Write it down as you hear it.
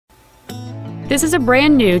This is a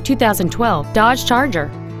brand new 2012 Dodge Charger.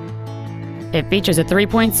 It features a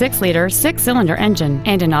 3.6-liter six-cylinder engine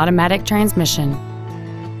and an automatic transmission.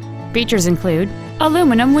 Features include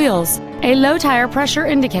aluminum wheels, a low tire pressure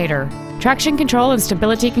indicator, traction control and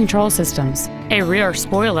stability control systems, a rear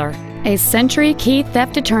spoiler, a Sentry key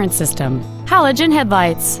theft deterrent system, halogen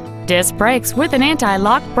headlights, disc brakes with an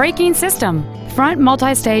anti-lock braking system, front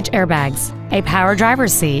multi-stage airbags, a power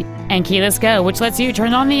driver's seat, and keyless go, which lets you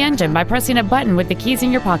turn on the engine by pressing a button with the keys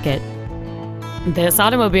in your pocket. This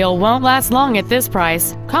automobile won't last long at this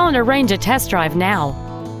price. Call and arrange a test drive now.